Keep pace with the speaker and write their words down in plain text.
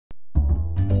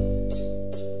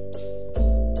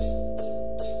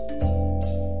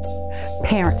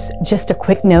Parents, just a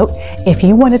quick note. If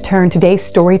you want to turn today's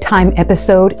Storytime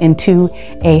episode into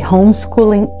a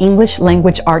homeschooling English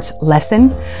language arts lesson,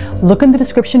 look in the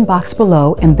description box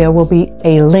below and there will be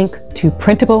a link to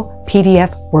printable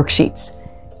PDF worksheets.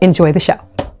 Enjoy the show.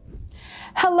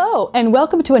 Hello and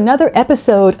welcome to another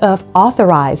episode of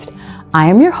Authorized. I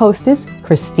am your hostess,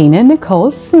 Christina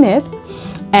Nicole Smith.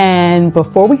 And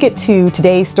before we get to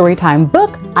today's Storytime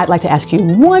book, I'd like to ask you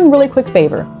one really quick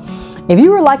favor. If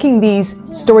you are liking these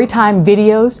Storytime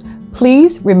videos,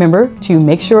 please remember to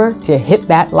make sure to hit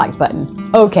that like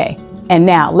button. Okay, and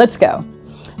now let's go.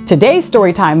 Today's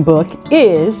Storytime book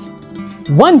is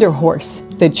Wonder Horse,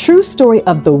 the true story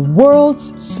of the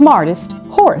world's smartest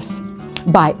horse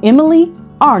by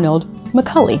Arnold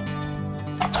Mccully.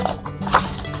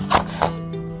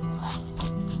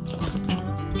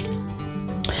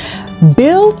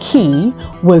 Bill Key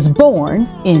was born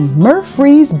in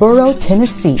Murfreesboro,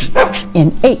 Tennessee in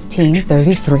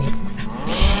 1833.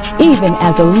 Even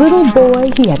as a little boy,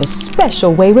 he had a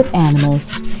special way with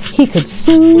animals. He could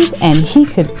soothe and he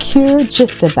could cure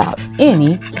just about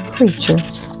any creature.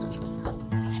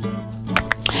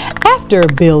 After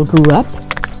Bill grew up,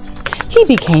 he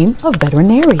became a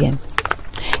veterinarian.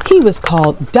 He was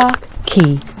called Doc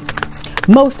Key.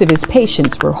 Most of his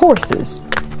patients were horses.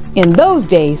 In those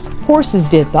days, horses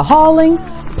did the hauling,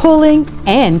 pulling,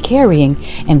 and carrying,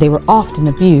 and they were often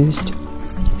abused.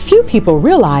 Few people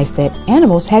realized that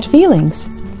animals had feelings.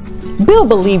 Bill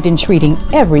believed in treating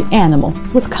every animal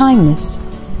with kindness.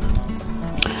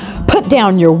 "Put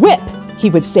down your whip," he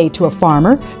would say to a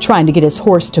farmer trying to get his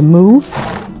horse to move.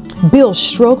 Bill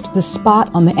stroked the spot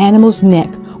on the animal's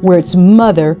neck where its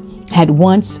mother had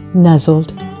once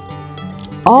nuzzled.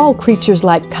 "All creatures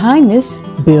like kindness,"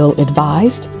 Bill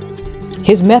advised.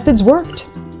 His methods worked.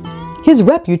 His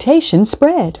reputation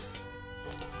spread.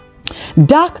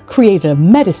 Doc created a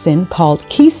medicine called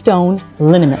Keystone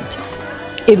Liniment.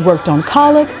 It worked on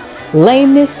colic,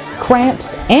 lameness,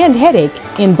 cramps, and headache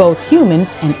in both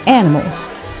humans and animals.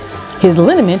 His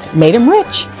liniment made him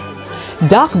rich.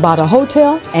 Doc bought a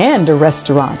hotel and a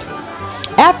restaurant.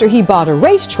 After he bought a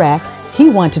racetrack, he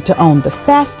wanted to own the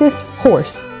fastest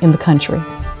horse in the country.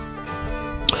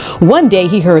 One day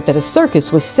he heard that a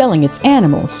circus was selling its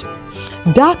animals.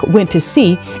 Doc went to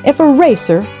see if a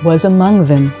racer was among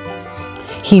them.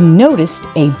 He noticed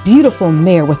a beautiful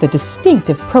mare with a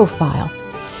distinctive profile.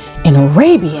 An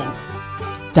Arabian,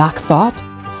 Doc thought.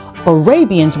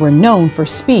 Arabians were known for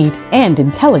speed and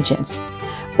intelligence,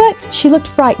 but she looked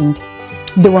frightened.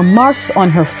 There were marks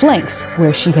on her flanks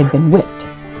where she had been whipped.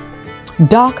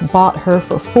 Doc bought her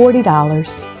for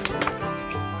 $40.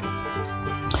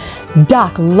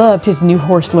 Doc loved his new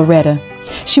horse, Loretta.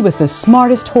 She was the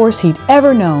smartest horse he'd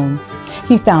ever known.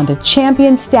 He found a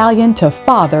champion stallion to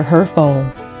father her foal.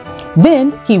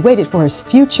 Then he waited for his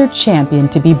future champion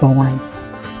to be born.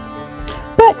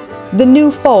 But the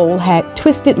new foal had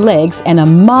twisted legs and a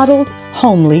mottled,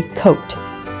 homely coat.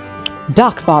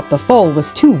 Doc thought the foal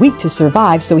was too weak to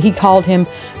survive, so he called him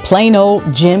plain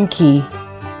old Jim Key.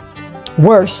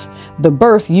 Worse, the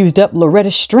birth used up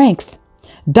Loretta's strength.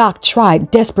 Doc tried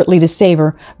desperately to save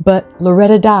her, but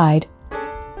Loretta died.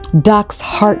 Doc's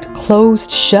heart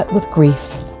closed shut with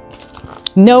grief.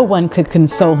 No one could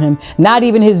console him, not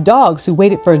even his dogs who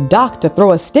waited for Doc to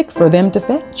throw a stick for them to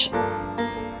fetch.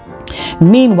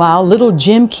 Meanwhile, little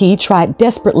Jim Key tried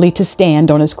desperately to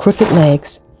stand on his crooked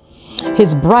legs.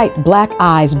 His bright black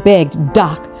eyes begged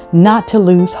Doc not to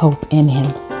lose hope in him.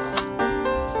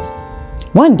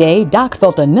 One day, Doc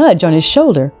felt a nudge on his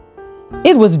shoulder.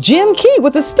 It was Jim Key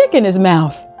with a stick in his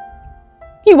mouth.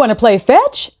 "You want to play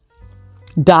fetch?"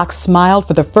 Doc smiled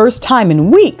for the first time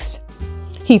in weeks.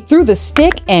 He threw the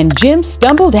stick and Jim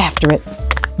stumbled after it.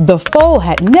 The foal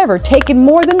had never taken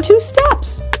more than 2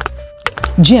 steps.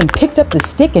 Jim picked up the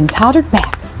stick and tottered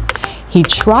back. He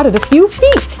trotted a few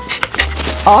feet.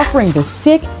 Offering the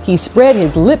stick, he spread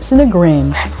his lips in a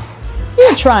grin.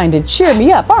 "You're trying to cheer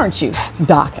me up, aren't you?"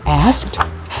 Doc asked.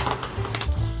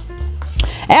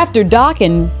 After Doc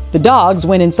and the dogs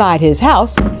went inside his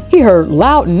house, he heard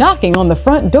loud knocking on the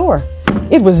front door.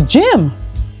 It was Jim.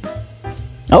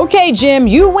 "Okay, Jim,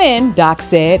 you win," Doc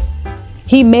said.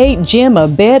 He made Jim a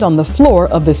bed on the floor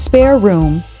of the spare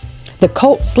room. The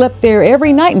colt slept there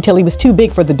every night until he was too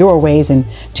big for the doorways and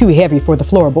too heavy for the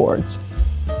floorboards.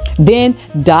 Then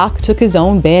Doc took his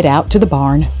own bed out to the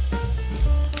barn.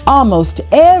 Almost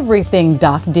everything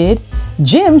Doc did,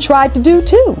 Jim tried to do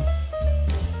too.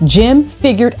 Jim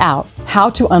figured out how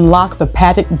to unlock the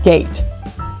paddock gate.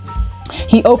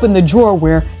 He opened the drawer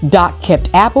where Doc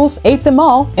kept apples, ate them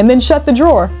all, and then shut the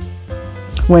drawer.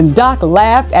 When Doc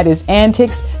laughed at his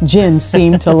antics, Jim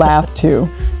seemed to laugh too.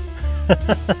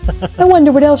 I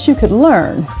wonder what else you could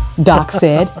learn, Doc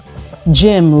said.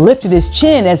 Jim lifted his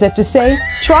chin as if to say,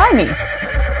 try me.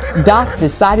 Doc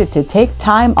decided to take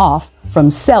time off from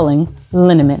selling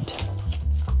liniment.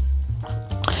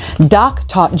 Doc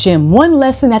taught Jim one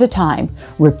lesson at a time,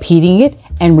 repeating it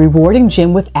and rewarding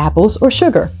Jim with apples or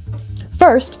sugar.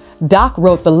 First, Doc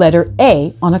wrote the letter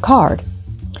A on a card.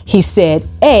 He said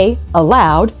A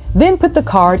aloud, then put the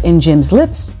card in Jim's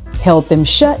lips, held them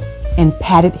shut, and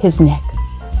patted his neck.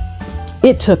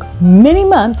 It took many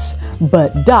months,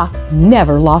 but Doc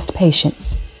never lost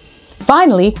patience.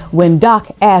 Finally, when Doc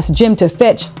asked Jim to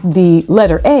fetch the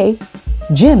letter A,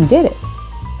 Jim did it.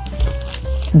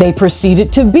 They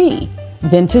proceeded to B,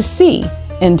 then to C,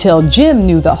 until Jim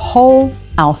knew the whole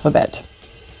alphabet.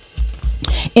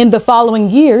 In the following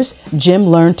years, Jim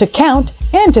learned to count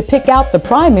and to pick out the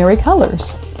primary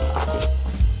colors.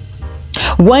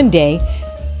 One day,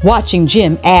 watching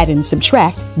Jim add and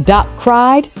subtract, Doc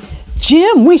cried,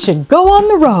 "Jim, we should go on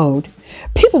the road.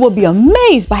 People will be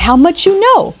amazed by how much you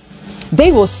know.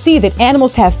 They will see that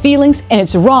animals have feelings and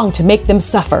it's wrong to make them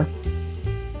suffer."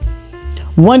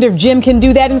 "Wonder if Jim can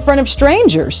do that in front of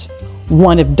strangers,"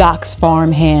 one of Doc's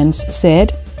farm hands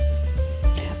said.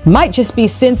 "Might just be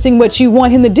sensing what you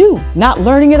want him to do, not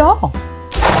learning at all."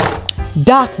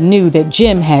 Doc knew that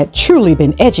Jim had truly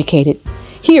been educated.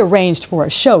 He arranged for a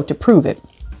show to prove it.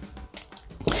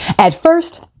 At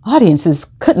first, audiences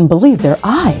couldn't believe their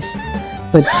eyes,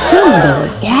 but soon they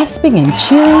were gasping and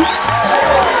cheering.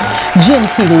 Jim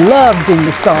Key loved being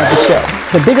the star of the show.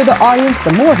 The bigger the audience,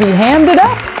 the more he hammed it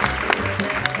up.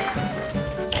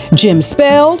 Jim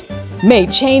spelled,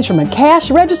 made change from a cash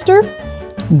register,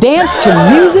 danced to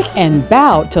music, and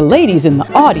bowed to ladies in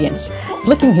the audience,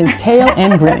 flicking his tail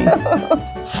and grinning.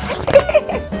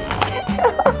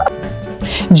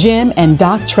 Jim and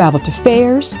Doc traveled to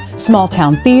fairs,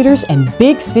 small-town theaters, and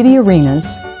big city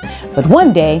arenas. But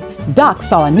one day, Doc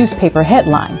saw a newspaper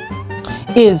headline.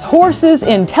 "Is horses'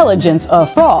 intelligence a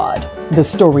fraud?" the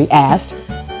story asked.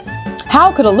 "How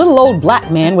could a little old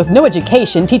black man with no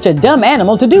education teach a dumb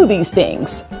animal to do these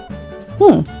things?"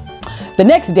 The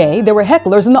next day, there were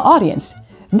hecklers in the audience.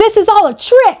 "This is all a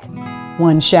trick!"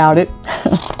 one shouted.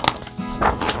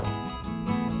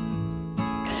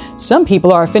 "Some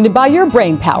people are offended by your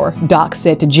brain power," Doc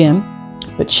said to Jim,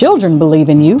 "but children believe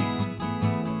in you."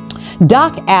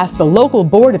 Doc asked the local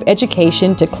Board of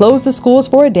Education to close the schools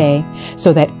for a day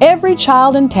so that every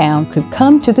child in town could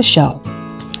come to the show.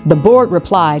 The board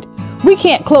replied, "We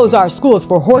can't close our schools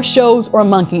for horse shows or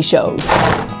monkey shows."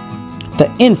 The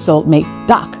insult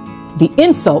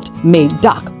made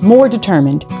Doc more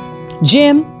determined.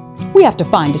 "Jim, we have to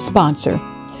find a sponsor.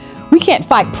 We can't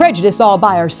fight prejudice all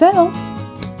by ourselves."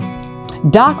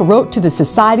 Doc wrote to the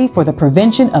Society for the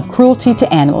Prevention of Cruelty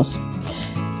to Animals.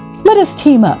 "Let us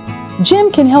team up.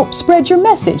 Jim can help spread your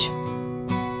message."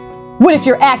 "What if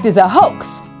your act is a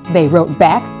hoax?" they wrote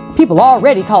back. "People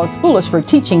already call us foolish for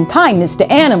teaching kindness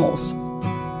to animals."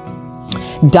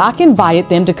 Doc invited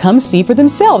them to come see for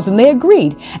themselves, and they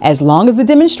agreed, as long as the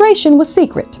demonstration was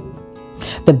secret.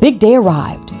 The big day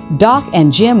arrived. Doc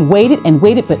and Jim waited and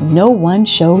waited, but no one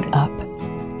showed up.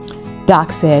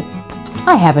 Doc said,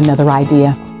 "I have another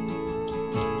idea."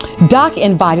 Doc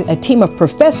invited a team of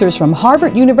professors from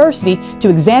Harvard University to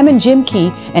examine Jim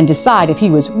Key and decide if he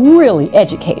was really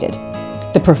educated.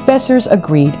 The professors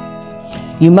agreed.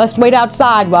 "You must wait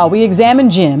outside while we examine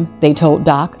Jim," they told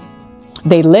Doc.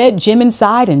 They led Jim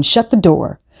inside and shut the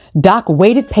door. Doc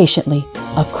waited patiently.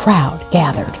 A crowd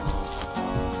gathered.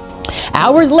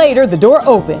 Hours later, the door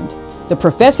opened. The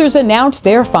professors announced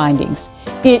their findings.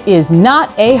 "It is not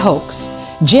a hoax.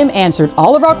 Jim answered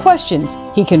all of our questions.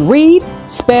 He can read,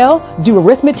 spell, do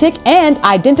arithmetic, and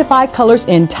identify colors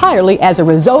entirely as a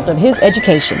result of his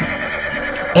education."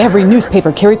 Every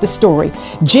newspaper carried the story.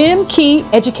 "Jim Key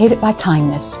educated by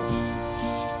kindness."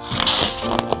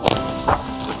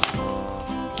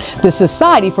 The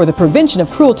Society for the Prevention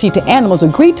of Cruelty to Animals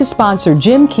agreed to sponsor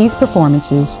Jim Key's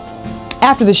performances.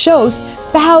 After the shows,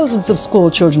 thousands of school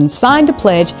children signed a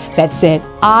pledge that said,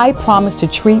 "I promise to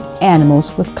treat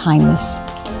animals with kindness."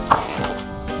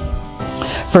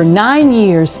 For 9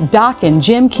 years, Doc and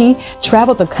Jim Key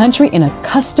traveled the country in a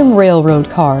custom railroad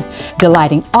car,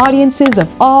 delighting audiences of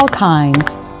all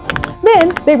kinds.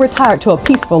 Then they retired to a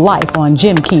peaceful life on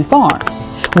Jim Key Farm,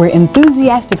 where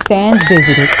enthusiastic fans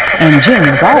visited, and Jim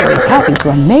was always happy to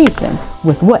amaze them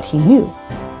with what he knew.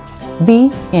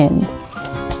 The end.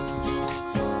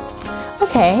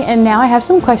 Okay, and now I have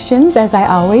some questions, as I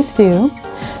always do.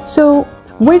 So,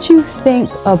 what did you think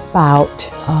about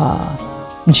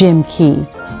Jim Key,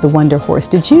 the Wonder Horse?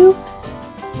 Did you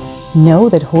know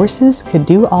that horses could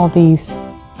do all these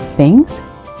things.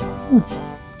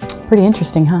 Pretty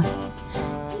interesting, huh?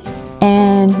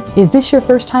 And is this your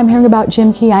first time hearing about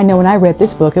Jim Key? I know when I read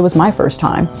this book, it was my first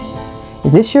time.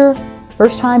 Is this your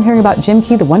first time hearing about Jim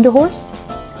Key, the Wonder Horse?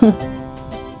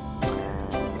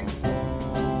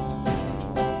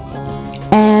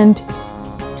 And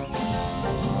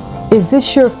is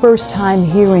this your first time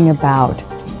hearing about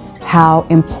how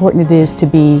important it is to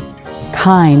be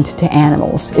kind to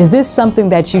animals? Is this something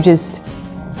that you just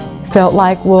felt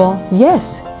like, well,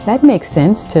 yes, that makes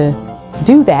sense to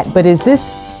do that, but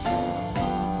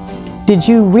did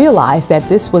you realize that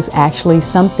this was actually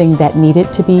something that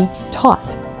needed to be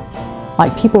taught?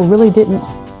 Like, people really didn't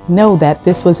know that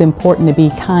this was important to be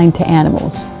kind to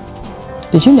animals.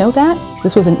 Did you know that?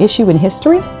 This was an issue in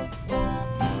history?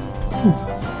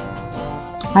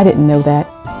 I didn't know that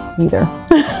either.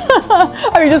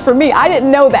 I mean, just for me, I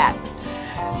didn't know that.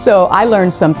 So I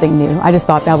learned something new. I just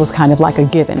thought that was kind of like a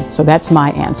given. So that's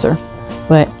my answer.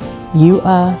 But you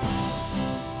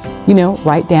know,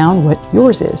 write down what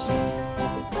yours is.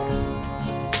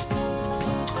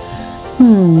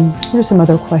 What are some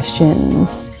other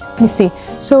questions? Let me see.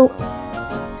 So,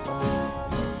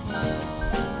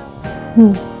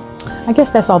 I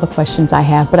guess that's all the questions I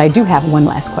have, but I do have one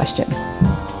last question.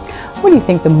 What do you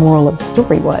think the moral of the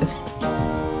story was?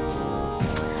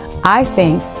 I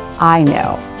think I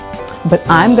know, but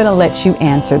I'm going to let you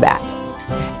answer that.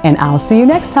 And I'll see you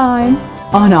next time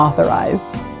on Authorized.